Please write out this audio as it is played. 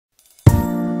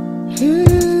Yeah.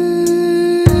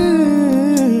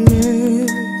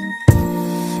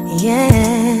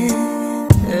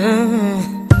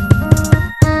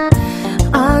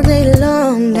 All day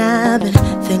long I've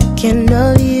been thinking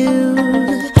of you.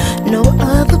 No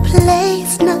other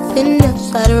place, nothing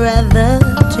else I'd rather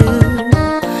do.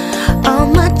 All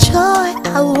my joy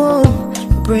I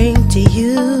won't bring to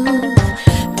you,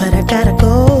 but I gotta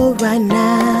go right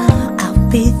now.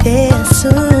 I'll be there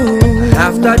soon.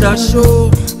 After the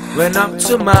show, went up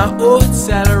to my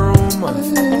hotel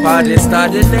room. Party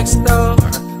started next door.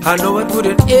 I know it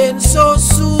wouldn't end so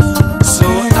soon. So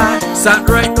I sat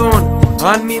right down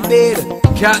on me bed,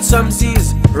 catch some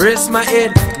Z's, rest my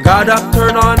head. Got up,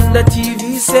 turn on the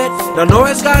TV set. The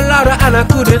noise got louder and I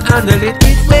couldn't handle it.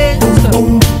 It went boom,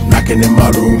 boom, knocking in my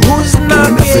room. Who's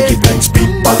knocking? Doing the freaky things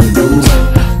people do.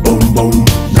 Boom, boom,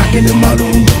 knocking in my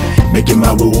room. Making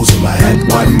my rules in my head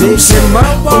one moves.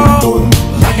 Boom, boom,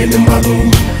 knocking in my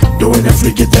room. Doing the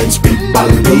freaky things people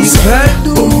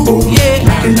do. Boom, boom, yeah.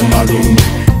 knocking in my room.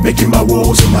 Making my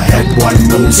rules in my head one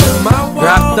moves.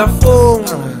 Grabbed the phone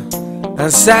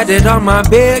and sat it on my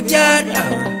bed, yeah.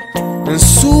 And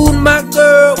soon my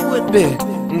girl would be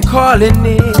calling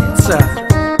it.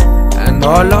 And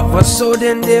all of a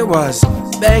sudden there was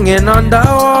banging on the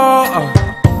wall.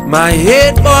 My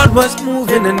headboard was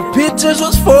moving and pictures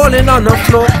was falling on the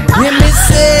floor. Hear me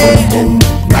say, boom,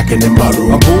 boom, knocking in my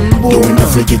room. Boom, boom, doing the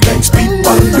freaky things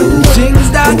people do.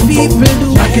 Things that boom, people boom,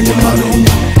 do. Knocking in my room.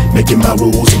 Making my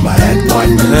rules in my head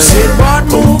one move. Headboard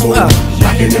boom, move. boom,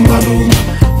 knocking in my room.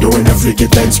 Doing the freaky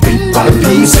things people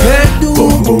do.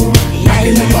 Boom, boom,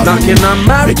 knocking in my knocking room. on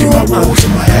my making room. my rules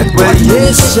in my head Well, one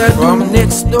yes, move. from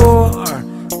next door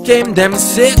came them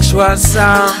sexual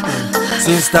sound.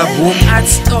 Since the boom had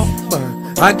stopped,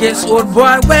 I guess old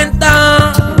boy went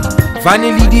down.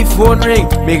 Finally the phone ring.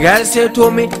 My girl said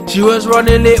to me she was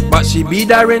running late, but she be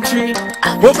there in three.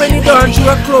 Open the door and she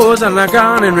was closed and I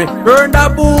gone and heard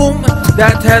the boom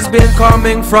that has been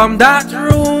coming from that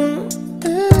room.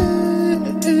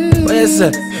 Yes,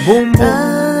 boom boom.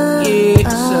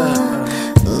 Yes,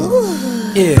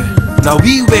 yeah. Now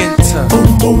we went.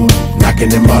 Boom, boom,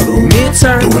 knocking in my room.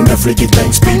 Doing the freaky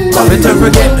things people do. Me time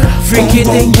forget, freaky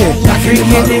dinky,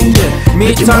 freaky dinky.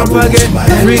 Me time forget,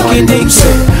 freaky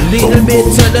dinky. Little bit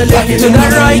to the left, to the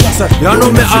right. You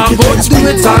know me all about do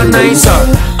it all nice.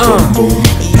 Boom, boom,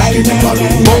 knocking in my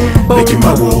room. Boom, boom, making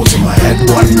my rules in my head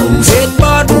one moves.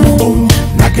 headboard Boom, boom,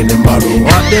 knocking in my room.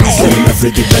 What them say? Doing the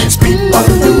freaky things people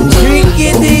do.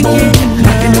 freaky dinky.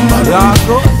 Knocking in my room. Y'all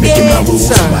go Making my get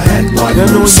rules in my head one you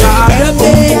know moves. y'all the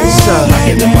best.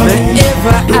 Me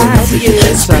ever had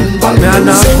yes. Me a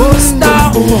not go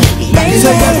stop.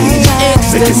 So you reach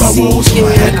Making my rules in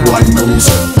my head ecstasy. one moves.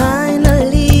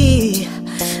 Finally,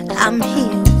 I'm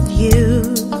here with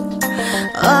you.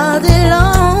 All day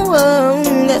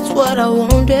long, that's what I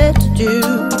wanted to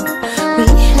do. We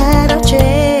had a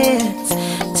chance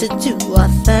to do our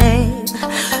thing.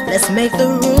 Let's make the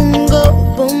room go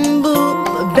boom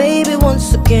boom, baby,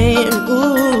 once again.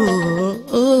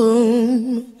 Ooh,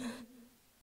 ooh.